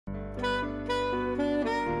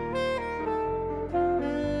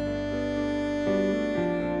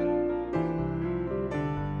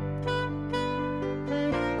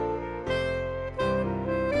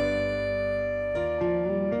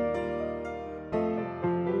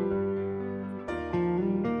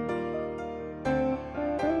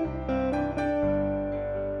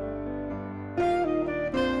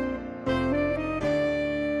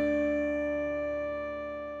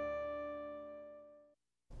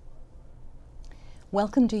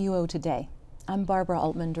Welcome to UO Today. I'm Barbara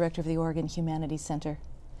Altman, Director of the Oregon Humanities Center.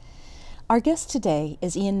 Our guest today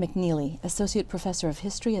is Ian McNeely, Associate Professor of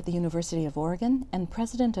History at the University of Oregon and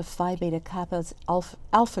President of Phi Beta Kappa's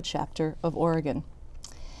Alpha Chapter of Oregon.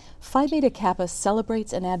 Phi Beta Kappa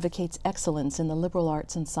celebrates and advocates excellence in the liberal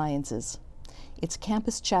arts and sciences. Its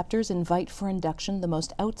campus chapters invite for induction the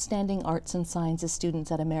most outstanding arts and sciences students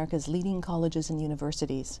at America's leading colleges and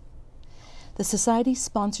universities. The Society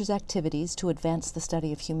sponsors activities to advance the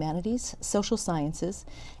study of humanities, social sciences,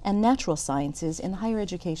 and natural sciences in higher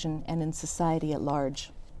education and in society at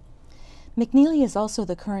large. McNeely is also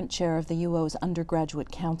the current chair of the UO's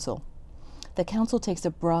Undergraduate Council. The council takes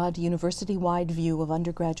a broad, university-wide view of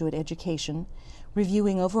undergraduate education,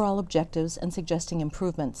 reviewing overall objectives and suggesting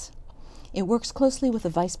improvements. It works closely with the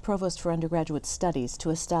Vice Provost for Undergraduate Studies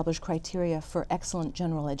to establish criteria for excellent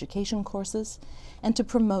general education courses and to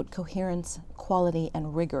promote coherence, quality,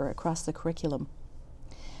 and rigor across the curriculum.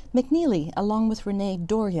 McNeely, along with Renee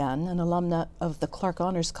Dorjahn, an alumna of the Clark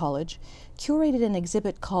Honors College, curated an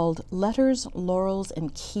exhibit called Letters, Laurels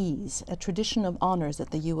and Keys, a tradition of honors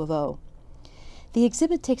at the U of O. The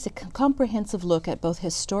exhibit takes a comprehensive look at both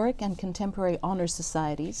historic and contemporary honors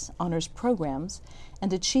societies, honors programs,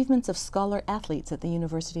 and achievements of scholar athletes at the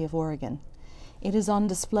University of Oregon. It is on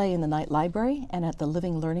display in the Knight Library and at the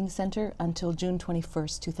Living Learning Center until June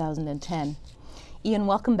 21st, 2010. Ian,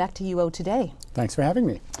 welcome back to UO Today. Thanks for having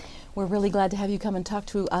me. We're really glad to have you come and talk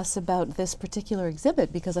to us about this particular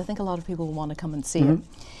exhibit because I think a lot of people will want to come and see it.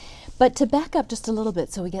 But to back up just a little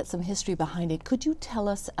bit so we get some history behind it, could you tell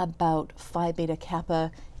us about Phi Beta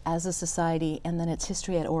Kappa as a society and then its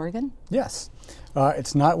history at Oregon? Yes.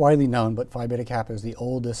 It's not widely known, but Phi Beta Kappa is the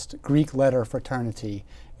oldest Greek letter fraternity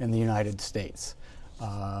in the United States.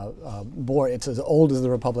 It's as old as the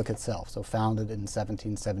Republic itself, so founded in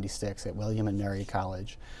 1776 at William and Mary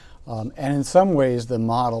College. And in some ways the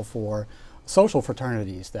model for social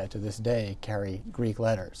fraternities that to this day carry Greek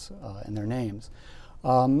letters in their names.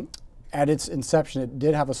 At its inception, it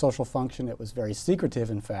did have a social function. It was very secretive,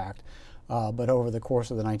 in fact, but over the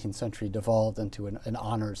course of the 19th century devolved into an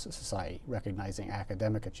honors society recognizing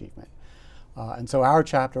academic achievement. And so our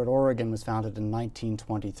chapter at Oregon was founded in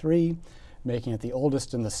 1923, making it the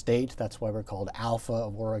oldest in the state. That's why we're called Alpha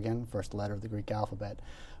of Oregon, first letter of the Greek alphabet.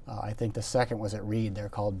 I think the second was at Reed. They're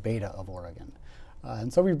called Beta of Oregon.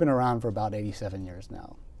 And so we've been around for about 87 years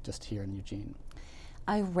now, just here in Eugene.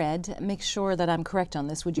 I read, make sure that I'm correct on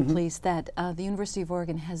this, would you please, that the University of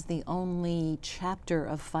Oregon has the only chapter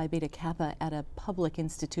of Phi Beta Kappa at a public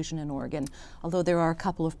institution in Oregon, although there are a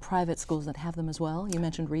couple of private schools that have them as well. You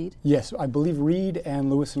mentioned Reed? Yes, I believe Reed and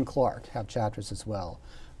Lewis and Clark have chapters as well.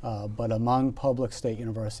 But among public state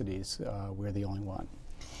universities, we're the only one.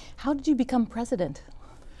 How did you become president?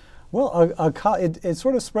 Well, it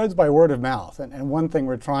sort of spreads by word of mouth, and one thing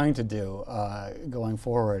we're trying to do going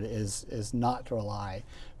forward is not to rely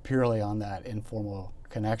purely on that informal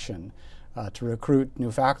connection to recruit new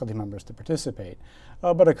faculty members to participate.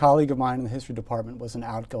 But a colleague of mine in the history department was an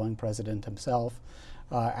outgoing president himself,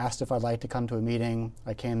 asked if I'd like to come to a meeting.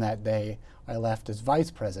 I came that day. I left as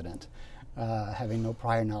vice president, having no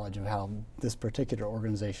prior knowledge of how this particular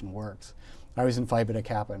organization works. I was in Phi Beta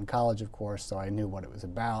Kappa in college, of course, so I knew what it was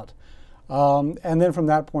about. And then from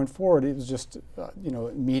that point forward, it was just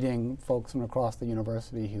meeting folks from across the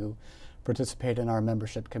university who participate in our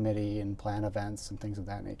membership committee and plan events and things of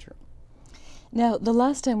that nature. Now, the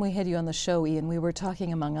last time we had you on the show, Ian, we were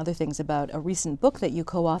talking, among other things, about a recent book that you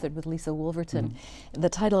co-authored with Lisa Wolverton. The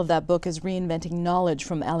title of that book is Reinventing Knowledge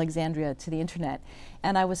from Alexandria to the Internet.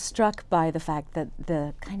 And I was struck by the fact that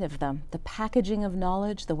the packaging of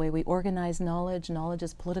knowledge, the way we organize knowledge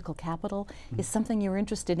as political capital, is something you're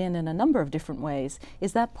interested in a number of different ways.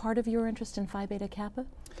 Is that part of your interest in Phi Beta Kappa?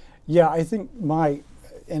 Yeah, I think my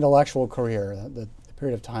intellectual career, the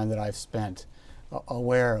period of time that I've spent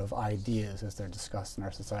aware of ideas as they're discussed in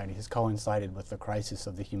our society has coincided with the crisis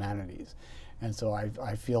of the humanities. And so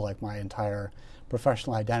I feel like my entire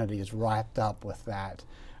professional identity is wrapped up with that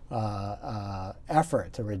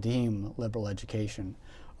effort to redeem liberal education.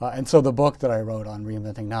 And so the book that I wrote on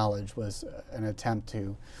Reinventing Knowledge was an attempt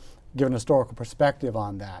to give an historical perspective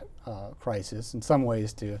on that crisis, in some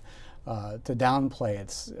ways to downplay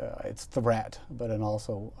its threat, but and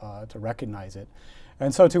also to recognize it.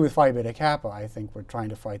 And so too with Phi Beta Kappa, I think we're trying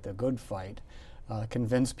to fight the good fight,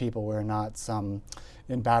 convince people we're not some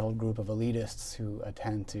embattled group of elitists who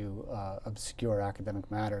attend to obscure academic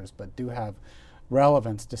matters, but do have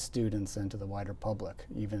relevance to students and to the wider public,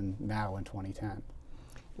 even now in 2010.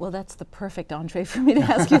 Well, that's the perfect entree for me to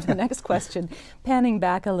ask you the next question. Panning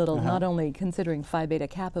back a little, not only considering Phi Beta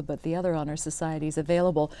Kappa, but the other honor societies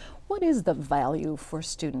available, what is the value for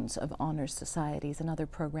students of honor societies and other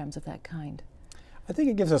programs of that kind? I think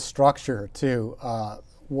it gives a structure to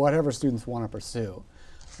whatever students want to pursue.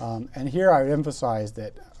 And here I would emphasize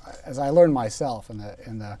that, as I learned myself in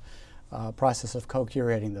the process of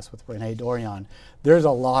co-curating this with Renee Dorjahn, there's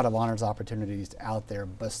a lot of honors opportunities out there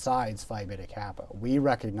besides Phi Beta Kappa. We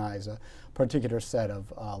recognize a particular set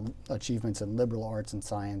of achievements in liberal arts and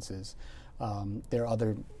sciences. There are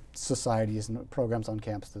other societies and programs on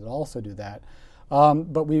campus that also do that.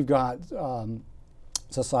 But we've got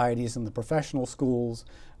societies in the professional schools.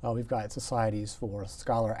 We've got societies for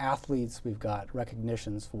scholar athletes. We've got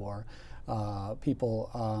recognitions for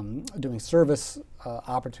people doing service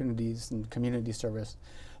opportunities and community service,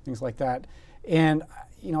 things like that. And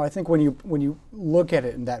I think when you look at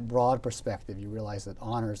it in that broad perspective, you realize that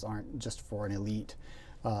honors aren't just for an elite.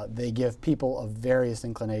 They give people of various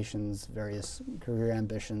inclinations, various career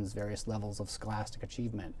ambitions, various levels of scholastic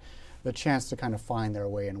achievement, the chance to kind of find their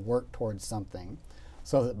way and work towards something,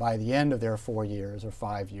 so that by the end of their 4 years or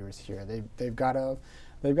 5 years here, they've got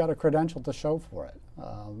a credential to show for it,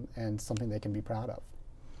 and something they can be proud of.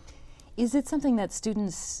 Is it something that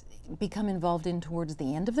students become involved in towards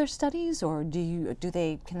the end of their studies, or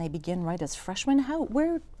can they begin right as freshmen?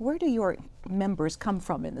 Where do your members come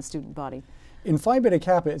from in the student body? In Phi Beta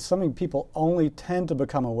Kappa, it's something people only tend to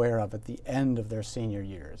become aware of at the end of their senior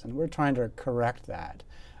years, and we're trying to correct that.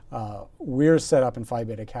 We're set up in Phi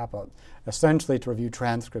Beta Kappa essentially to review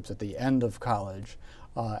transcripts at the end of college,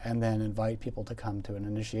 and then invite people to come to an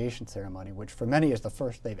initiation ceremony, which for many is the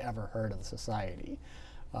first they've ever heard of the society.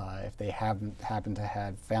 If they haven't happened to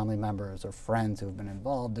have family members or friends who have been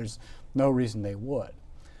involved, there's no reason they would.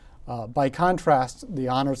 By contrast, the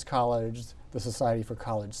Honors College, the Society for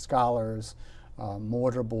College Scholars,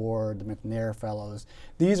 Mortar Board, the McNair Fellows,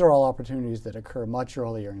 these are all opportunities that occur much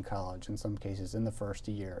earlier in college, in some cases in the first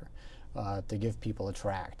year, to give people a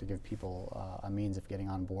track, to give people a means of getting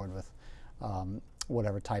on board with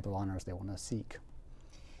whatever type of honors they want to seek.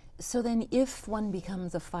 So then if one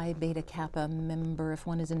becomes a Phi Beta Kappa member, if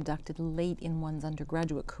one is inducted late in one's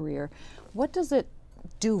undergraduate career, what does it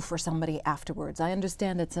do for somebody afterwards? I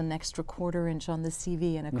understand it's an extra quarter-inch on the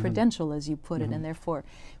CV and a credential, as you put it, and therefore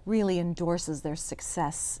really endorses their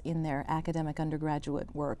success in their academic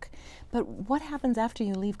undergraduate work. But what happens after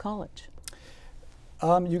you leave college?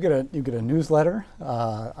 You get a newsletter.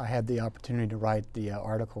 I had the opportunity to write the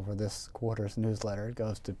article for this quarter's newsletter. It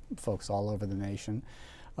goes to folks all over the nation.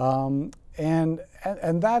 And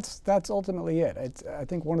that's ultimately it. I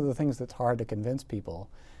think one of the things that's hard to convince people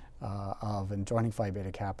of in joining Phi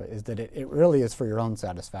Beta Kappa is that it really is for your own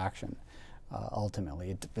satisfaction.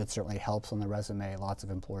 Ultimately, it certainly helps on the resume. Lots of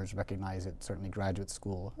employers recognize it. Certainly, graduate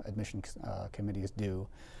school admission committees do.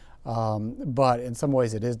 But in some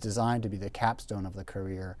ways, it is designed to be the capstone of the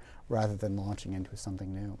career rather than launching into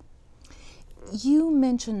something new. You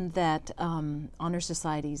mentioned that honor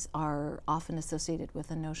societies are often associated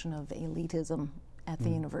with a notion of elitism at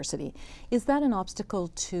the university. Is that an obstacle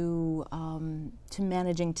to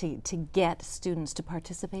managing to get students to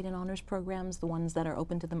participate in honors programs, the ones that are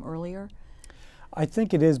open to them earlier? I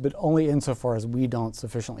think it is, but only insofar as we don't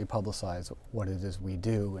sufficiently publicize what it is we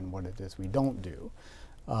do and what it is we don't do.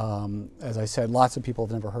 As I said, lots of people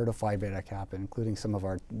have never heard of Phi Beta Kappa, including some of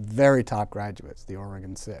our very top graduates, the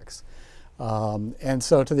Oregon Six. And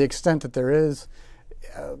so to the extent that there is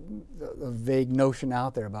a vague notion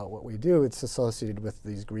out there about what we do, it's associated with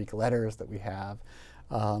these Greek letters that we have.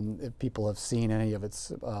 If people have seen any of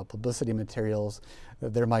its publicity materials,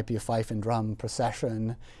 there might be a fife and drum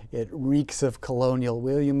procession. It reeks of colonial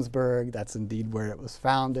Williamsburg. That's indeed where it was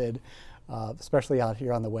founded. Especially out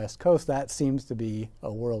here on the West Coast, that seems to be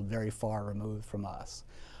a world very far removed from us.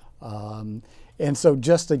 And so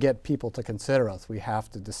just to get people to consider us, we have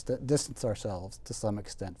to distance ourselves to some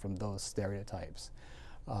extent from those stereotypes.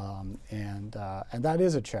 And that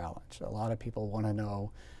is a challenge. A lot of people want to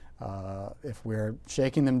know if we're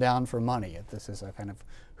shaking them down for money, if this is a kind of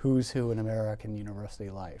who's who in American university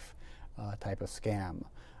life type of scam.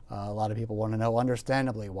 A lot of people want to know,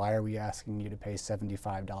 understandably, why are we asking you to pay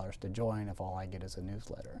 $75 to join if all I get is a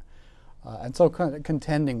newsletter? And so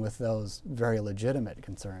contending with those very legitimate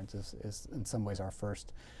concerns is in some ways our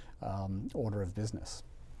first order of business.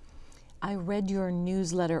 I read your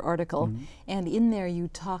newsletter article, and in there you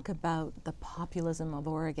talk about the populism of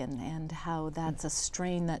Oregon and how that's a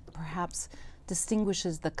strain that perhaps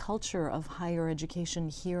distinguishes the culture of higher education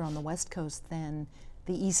here on the West Coast than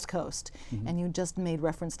the East Coast, and you just made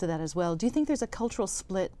reference to that as well. Do you think there's a cultural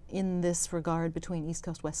split in this regard between East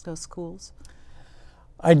Coast, West Coast schools?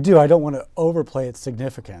 I do. I don't want to overplay its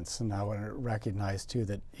significance, and I want to recognize too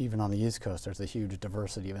that even on the East Coast there's a huge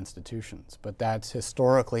diversity of institutions, but that's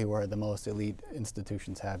historically where the most elite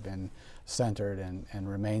institutions have been centered and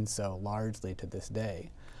remain so largely to this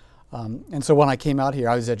day. And so when I came out here,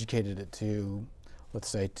 I was educated at two, let's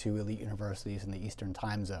say, two elite universities in the Eastern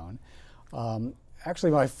time zone.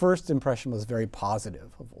 Actually, my first impression was very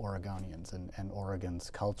positive of Oregonians and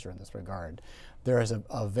Oregon's culture in this regard. There is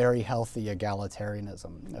a very healthy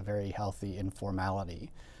egalitarianism, a very healthy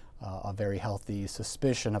informality, a very healthy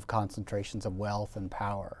suspicion of concentrations of wealth and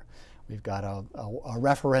power. We've got a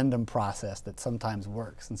referendum process that sometimes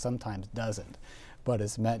works and sometimes doesn't, but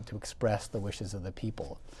is meant to express the wishes of the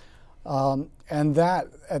people. And that,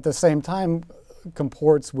 at the same time,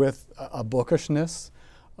 comports with a bookishness,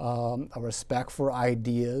 a respect for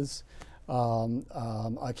ideas,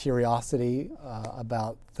 a curiosity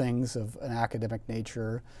about things of an academic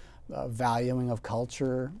nature, valuing of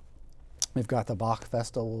culture. We've got the Bach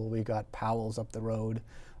Festival, we've got Powell's up the road,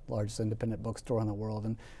 largest independent bookstore in the world,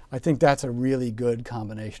 and I think that's a really good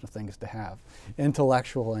combination of things to have.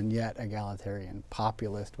 Intellectual and yet egalitarian,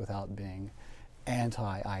 populist without being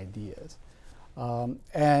anti-ideas.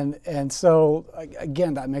 And so,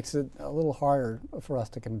 again, that makes it a little harder for us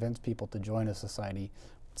to convince people to join a society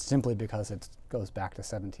simply because it goes back to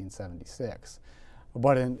 1776.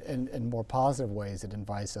 But in more positive ways, it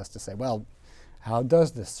invites us to say, well, how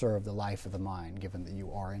does this serve the life of the mind, given that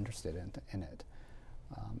you are interested in it?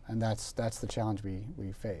 And that's the challenge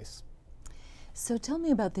we face. So tell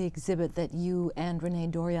me about the exhibit that you and Renee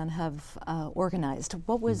Dorjahn have organized.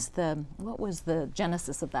 What was the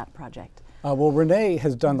genesis of that project? Well, Renee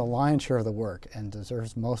has done the lion's share of the work and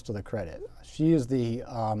deserves most of the credit. She is the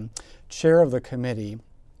chair of the committee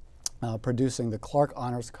producing the Clark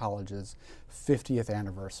Honors College's 50th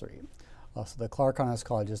anniversary. So the Clark Honors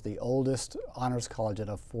College is the oldest honors college at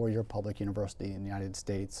a four-year public university in the United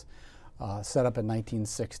States, set up in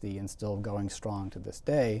 1960 and still going strong to this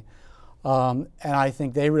day. And I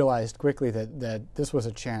think they realized quickly that this was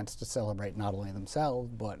a chance to celebrate not only themselves,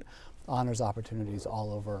 but honors opportunities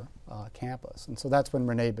all over campus. And so that's when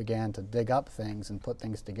Renee began to dig up things and put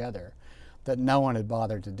things together that no one had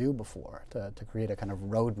bothered to do before, to create a kind of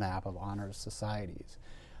roadmap of honors societies.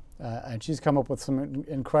 And she's come up with some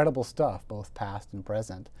incredible stuff, both past and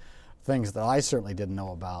present, things that I certainly didn't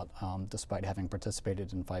know about, despite having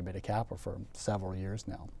participated in Phi Beta Kappa for several years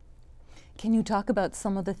now. Can you talk about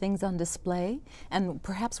some of the things on display and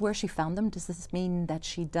perhaps where she found them? Does this mean that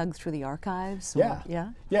she dug through the archives?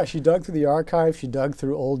 Yeah, she dug through the archives. She dug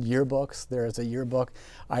through old yearbooks. There is a yearbook.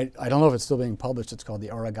 I don't know if it's still being published. It's called the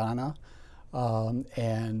Oregana.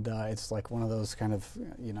 And it's like one of those kind of,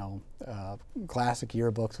 classic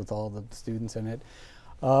yearbooks with all the students in it.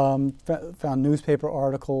 Found newspaper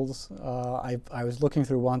articles. I was looking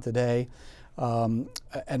through one today. An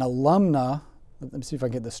alumna, let me see if I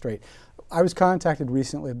get this straight. I was contacted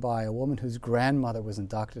recently by a woman whose grandmother was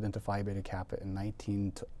inducted into Phi Beta Kappa in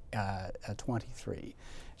 1923.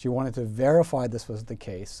 She wanted to verify this was the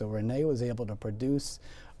case, so Renee was able to produce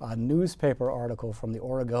a newspaper article from the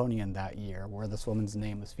Oregonian that year where this woman's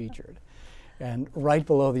name was featured. And right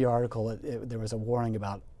below the article, there was a warning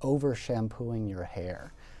about over-shampooing your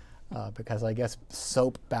hair. Because I guess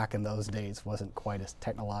soap back in those days wasn't quite as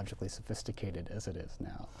technologically sophisticated as it is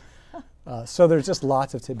now. So there's just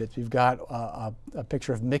lots of tidbits. We've got a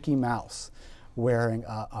picture of Mickey Mouse wearing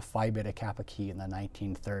a Phi Beta Kappa key in the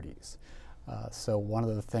 1930s. So one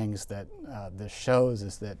of the things that this shows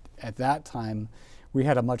is that at that time,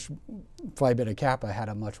 Phi Beta Kappa had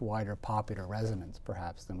a much wider popular resonance,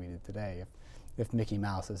 perhaps, than we do today, if Mickey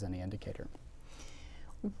Mouse is any indicator.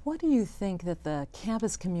 What do you think that the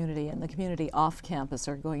campus community and the community off campus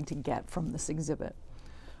are going to get from this exhibit?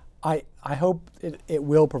 I hope it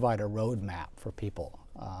will provide a roadmap for people.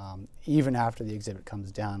 Even after the exhibit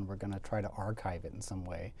comes down, we're going to try to archive it in some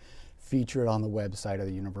way, feature it on the website of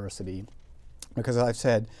the university. Because I've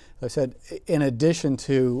said, in addition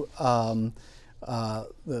to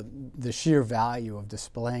the sheer value of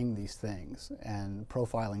displaying these things and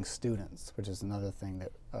profiling students, which is another thing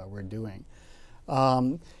that we're doing,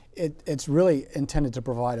 it's really intended to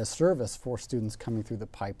provide a service for students coming through the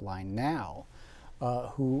pipeline now,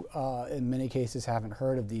 who in many cases haven't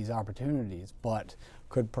heard of these opportunities, but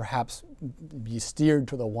could perhaps be steered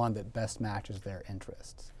to the one that best matches their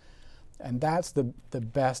interests. And that's the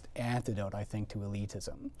best antidote, I think, to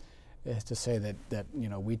elitism, is to say that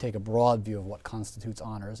we take a broad view of what constitutes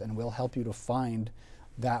honors and we'll help you to find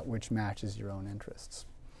that which matches your own interests.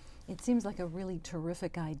 It seems like a really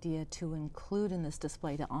terrific idea to include in this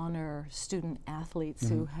display to honor student athletes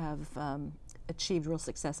who have achieved real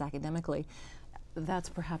success academically. That's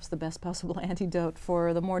perhaps the best possible antidote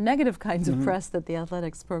for the more negative kinds of press that the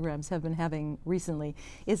athletics programs have been having recently.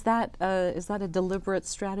 Is that a deliberate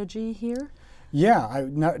strategy here? Yeah,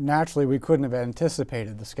 naturally we couldn't have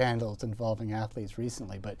anticipated the scandals involving athletes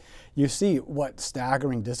recently, but you see what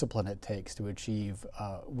staggering discipline it takes to achieve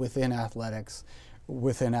within athletics,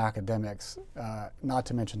 within academics, not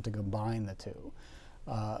to mention to combine the two.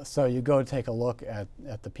 So you go take a look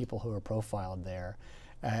at the people who are profiled there,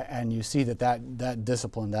 and you see that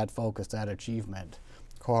discipline, that focus, that achievement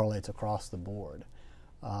correlates across the board.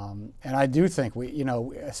 And I do think we,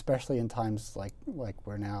 especially in times like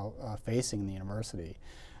we're now facing in the university,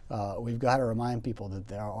 we've got to remind people that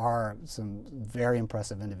there are some very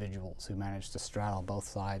impressive individuals who manage to straddle both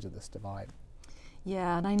sides of this divide.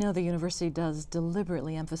 Yeah, and I know the university does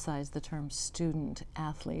deliberately emphasize the term student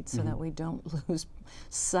athletes so that we don't lose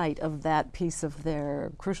sight of that piece of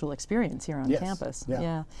their crucial experience here on campus.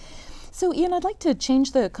 Yeah. So Ian, I'd like to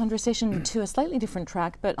change the conversation to a slightly different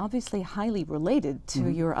track, but obviously highly related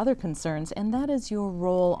to your other concerns, and that is your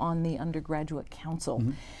role on the Undergraduate Council.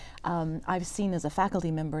 I've seen as a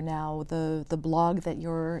faculty member now the blog that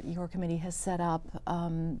your committee has set up,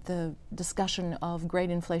 the discussion of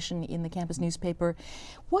grade inflation in the campus newspaper.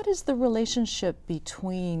 What is the relationship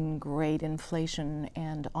between grade inflation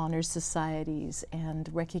and honors societies and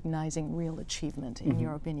recognizing real achievement, in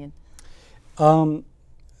your opinion?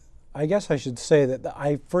 I guess I should say that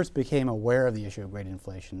I first became aware of the issue of grade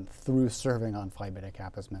inflation through serving on Phi Beta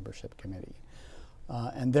Kappa's membership committee.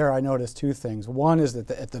 And there I noticed two things. One is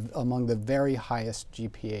that among the very highest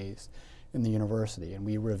GPAs in the university, and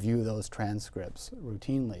we review those transcripts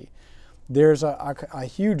routinely, there's a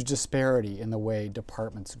huge disparity in the way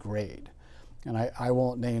departments grade. And I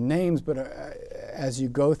won't name names, but as you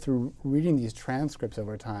go through reading these transcripts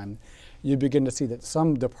over time, you begin to see that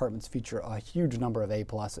some departments feature a huge number of A+,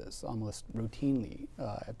 almost routinely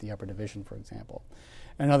at the upper division, for example.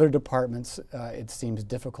 And other departments, it seems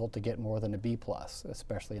difficult to get more than a B+,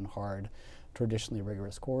 especially in hard, traditionally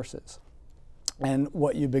rigorous courses. And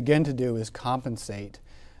what you begin to do is compensate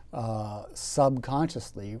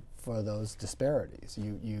subconsciously for those disparities.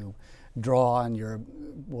 You draw on your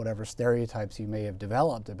whatever stereotypes you may have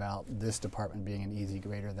developed about this department being an easy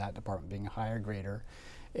grader, that department being a higher grader,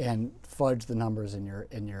 and fudge the numbers in your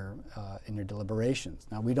deliberations.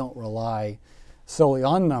 Now, we don't rely solely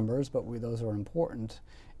on numbers, but those are important,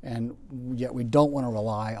 and yet we don't want to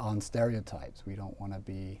rely on stereotypes. We don't want to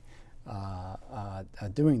be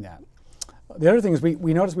doing that. The other thing is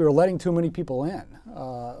we noticed we were letting too many people in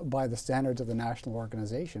by the standards of the national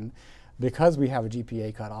organization because we have a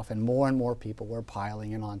GPA cutoff, and more people were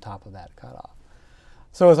piling in on top of that cutoff.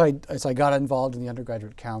 So as I got involved in the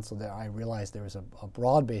Undergraduate Council, I realized there was a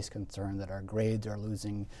broad-based concern that our grades are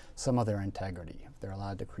losing some of their integrity. If they're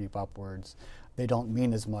allowed to creep upwards, they don't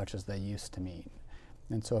mean as much as they used to mean.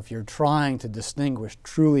 And so if you're trying to distinguish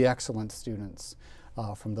truly excellent students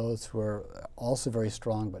from those who are also very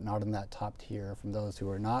strong but not in that top tier, from those who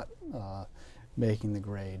are not making the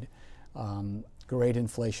grade, grade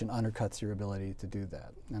inflation undercuts your ability to do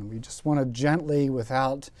that. And we just want to gently,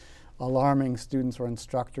 without alarming students or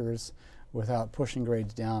instructors, without pushing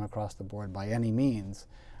grades down across the board by any means,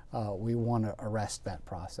 we want to arrest that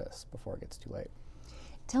process before it gets too late.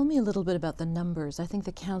 Tell me a little bit about the numbers. I think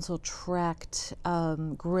the council tracked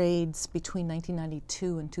grades between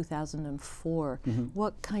 1992 and 2004.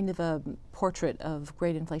 What kind of a portrait of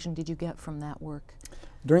grade inflation did you get from that work?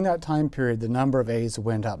 During that time period, the number of A's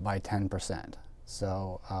went up by 10%.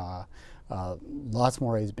 So lots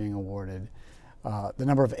more A's being awarded. The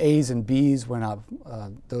number of A's and B's went up,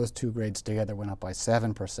 those two grades together went up by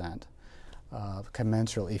 7%,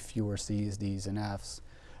 commensurately fewer C's, D's, and F's.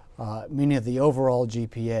 Meaning that the overall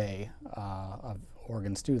GPA of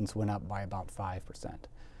Oregon students went up by about 5%.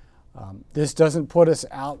 This doesn't put us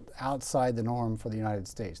outside the norm for the United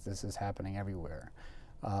States. This is happening everywhere.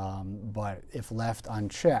 But if left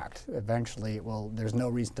unchecked, eventually there's no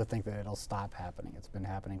reason to think that it'll stop happening. It's been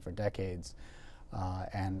happening for decades.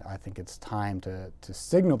 And I think it's time to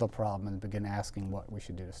signal the problem and begin asking what we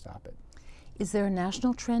should do to stop it. Is there a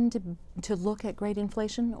national trend to look at grade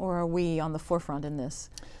inflation, or are we on the forefront in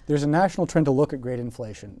this? There's a national trend to look at grade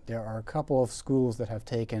inflation. There are a couple of schools that have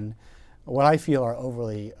taken what I feel are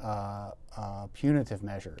overly punitive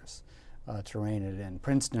measures to rein it in.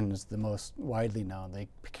 Princeton is the most widely known. They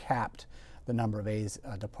capped the number of A's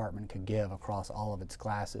a department could give across all of its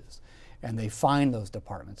classes, and they fine those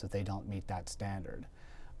departments if they don't meet that standard.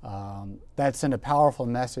 That sent a powerful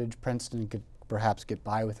message. Princeton could perhaps get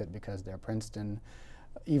by with it because they're Princeton,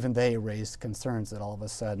 even they raised concerns that all of a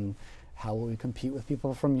sudden, how will we compete with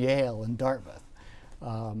people from Yale and Dartmouth?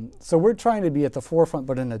 So we're trying to be at the forefront,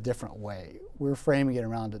 but in a different way. We're framing it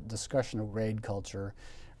around a discussion of grade culture.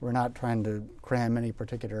 We're not trying to cram any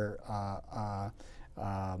particular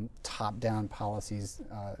top-down policies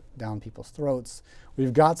down people's throats.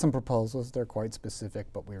 We've got some proposals. They're quite specific,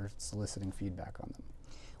 but we're soliciting feedback on them.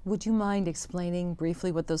 Would you mind explaining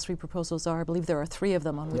briefly what those 3 proposals are? I believe there are 3 of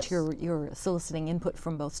them on which Yes. you're soliciting input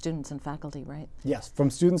from both students and faculty, right? Yes, from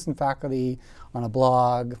students and faculty on a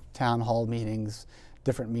blog, town hall meetings,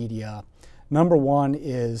 different media. Number 1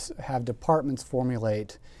 is have departments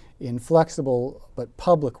formulate in flexible but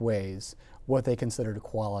public ways what they consider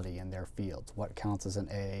quality in their fields. What counts as an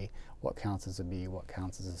A, what counts as a B, what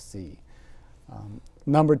counts as a C.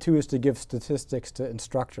 Number 2 is to give statistics to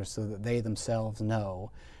instructors so that they themselves know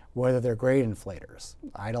whether they're grade inflators.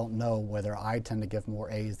 I don't know whether I tend to give more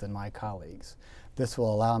A's than my colleagues. This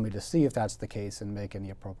will allow me to see if that's the case and make any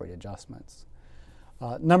appropriate adjustments.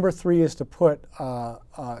 Number 3 is to put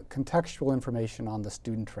contextual information on the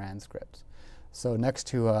student transcripts. So next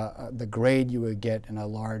to the grade you would get in a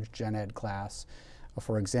large gen ed class,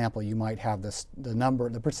 for example, you might have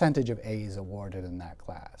the percentage of A's awarded in that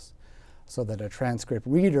class, so that a transcript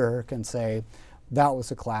reader can say, that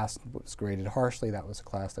was a class that was graded harshly, that was a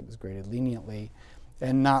class that was graded leniently,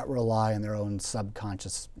 and not rely on their own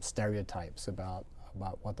subconscious stereotypes about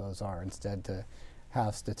what those are. Instead, to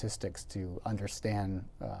have statistics to understand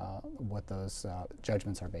what those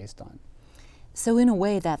judgments are based on. So in a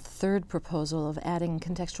way, that 3rd proposal of adding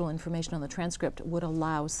contextual information on the transcript would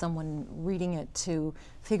allow someone reading it to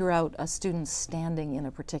figure out a student's standing in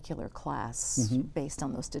a particular class based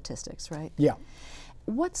on those statistics, right? Yeah.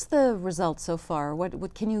 What's the result so far?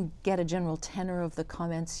 What can you get a general tenor of the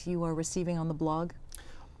comments you are receiving on the blog?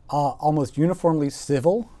 Almost uniformly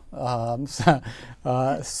civil.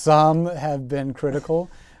 Some have been critical.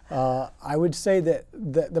 I would say that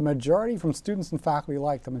the majority from students and faculty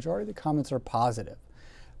alike, the majority of the comments are positive.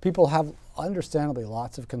 People have understandably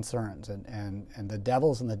lots of concerns, and the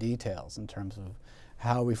devil's in the details in terms of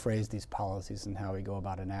how we phrase these policies and how we go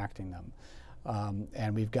about enacting them.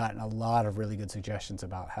 And we've gotten a lot of really good suggestions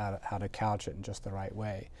about how to couch it in just the right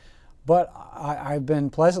way. But I've been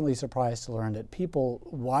pleasantly surprised to learn that people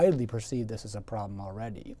widely perceive this as a problem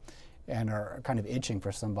already and are kind of itching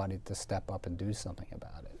for somebody to step up and do something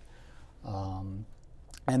about it.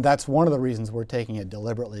 And that's one of the reasons we're taking a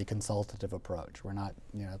deliberately consultative approach. We're not,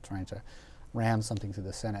 trying to ram something through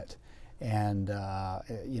the Senate, and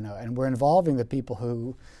and we're involving the people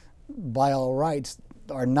who, by all rights,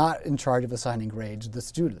 are not in charge of assigning grades, the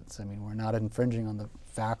students. I mean, we're not infringing on the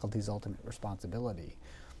faculty's ultimate responsibility,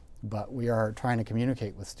 but we are trying to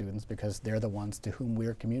communicate with students because they're the ones to whom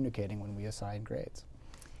we're communicating when we assign grades.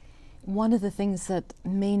 One of the things that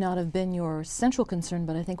may not have been your central concern,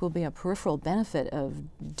 but I think will be a peripheral benefit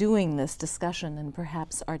of doing this discussion and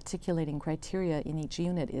perhaps articulating criteria in each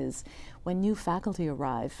unit is when new faculty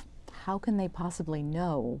arrive, how can they possibly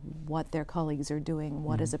know what their colleagues are doing,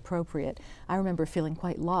 what is appropriate? I remember feeling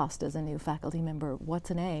quite lost as a new faculty member. What's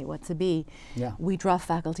an A? What's a B? Yeah. We draw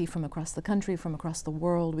faculty from across the country, from across the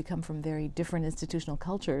world. We come from very different institutional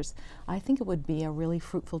cultures. I think it would be a really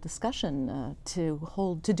fruitful discussion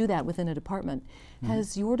to do that within a department.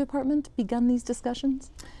 Has your department begun these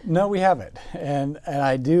discussions? No, we haven't. And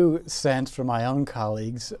I do sense from my own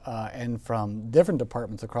colleagues and from different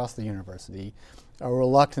departments across the university a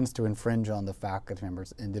reluctance to infringe on the faculty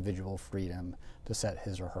member's individual freedom to set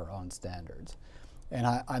his or her own standards. And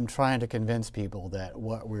I'm trying to convince people that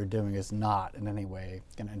what we're doing is not in any way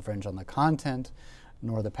going to infringe on the content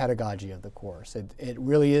nor the pedagogy of the course. It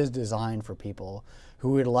really is designed for people who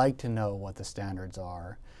would like to know what the standards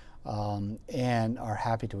are and are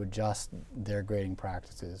happy to adjust their grading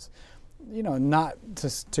practices, not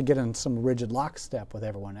to get in some rigid lockstep with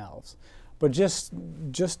everyone else, but just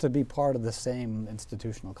to be part of the same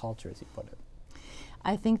institutional culture, as you put it.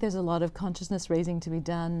 I think there's a lot of consciousness raising to be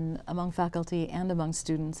done among faculty and among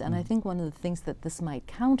students, and I think one of the things that this might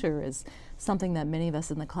counter is something that many of us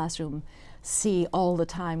in the classroom see all the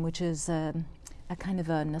time, which is a kind of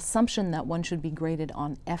an assumption that one should be graded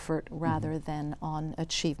on effort rather than on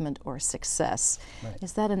achievement or success. Right.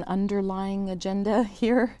 Is that an underlying agenda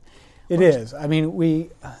here? It is. I mean,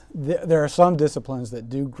 there are some disciplines that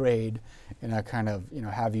do grade in a kind of,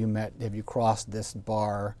 have you crossed this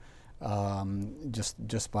bar,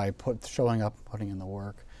 just by showing up, putting in the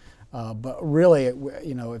work. But really,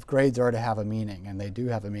 if grades are to have a meaning, and they do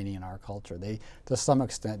have a meaning in our culture, they to some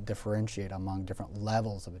extent differentiate among different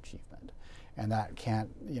levels of achievement, and that can't,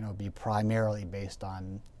 be primarily based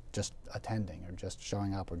on just attending or just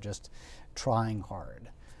showing up or just trying hard.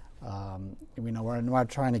 We're not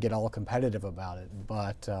trying to get all competitive about it,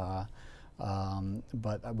 but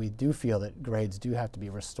we do feel that grades do have to be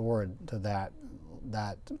restored to that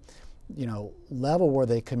level where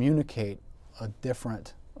they communicate a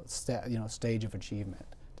different stage of achievement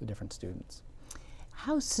to different students.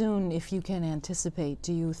 How soon, if you can anticipate,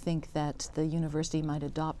 do you think that the university might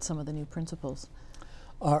adopt some of the new principles?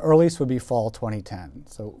 Earliest would be fall 2010.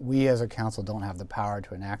 So we as a council don't have the power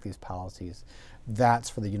to enact these policies. That's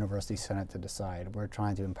for the University Senate to decide. We're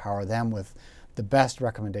trying to empower them with the best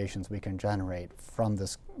recommendations we can generate from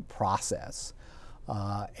this process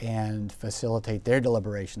and facilitate their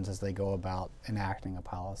deliberations as they go about enacting a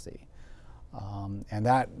policy. And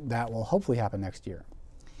that will hopefully happen next year.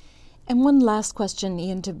 And one last question,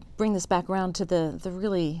 Ian, to bring this back around to the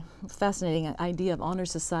really fascinating idea of honor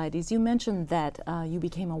societies. You mentioned that you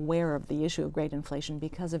became aware of the issue of grade inflation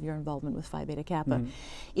because of your involvement with Phi Beta Kappa. Mm-hmm.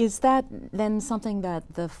 Is that then something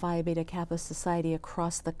that the Phi Beta Kappa Society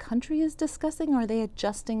across the country is discussing? Are they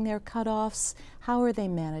adjusting their cutoffs? How are they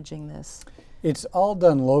managing this? It's all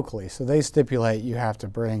done locally, so they stipulate you have to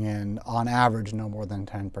bring in, on average, no more than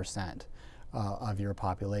 10%. Of your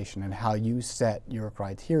population, and how you set your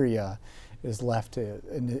criteria is left to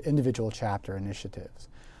individual chapter initiatives.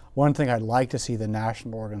 One thing I'd like to see the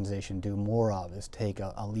national organization do more of is take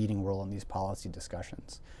a leading role in these policy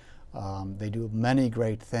discussions. They do many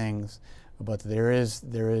great things, but there is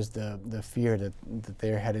the fear that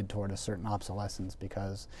they're headed toward a certain obsolescence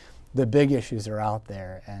because the big issues are out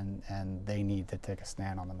there and they need to take a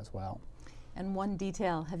stand on them as well. And one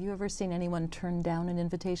detail, have you ever seen anyone turn down an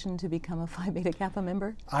invitation to become a Phi Beta Kappa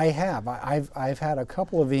member? I have. I've had a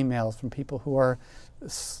couple of emails from people who are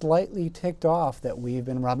slightly ticked off that we've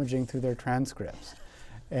been rummaging through their transcripts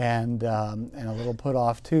and a little put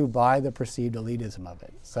off too by the perceived elitism of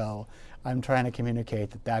it. So I'm trying to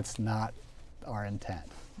communicate that that's not our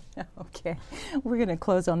intent. Okay. We're going to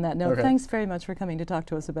close on that note. Okay. Thanks very much for coming to talk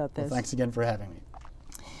to us about this. Well, thanks again for having me.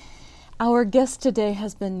 Our guest today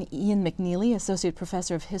has been Ian McNeely, Associate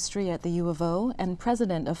Professor of History at the U of O and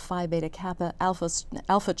President of Phi Beta Kappa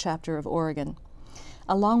Alpha Chapter of Oregon.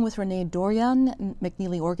 Along with Renee Dorjahn,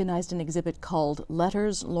 McNeely organized an exhibit called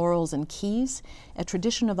Letters, Laurels and Keys, a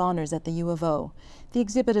tradition of honors at the U of O. The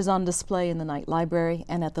exhibit is on display in the Knight Library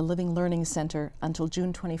and at the Living Learning Center until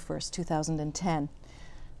June 21st, 2010.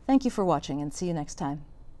 Thank you for watching and see you next time.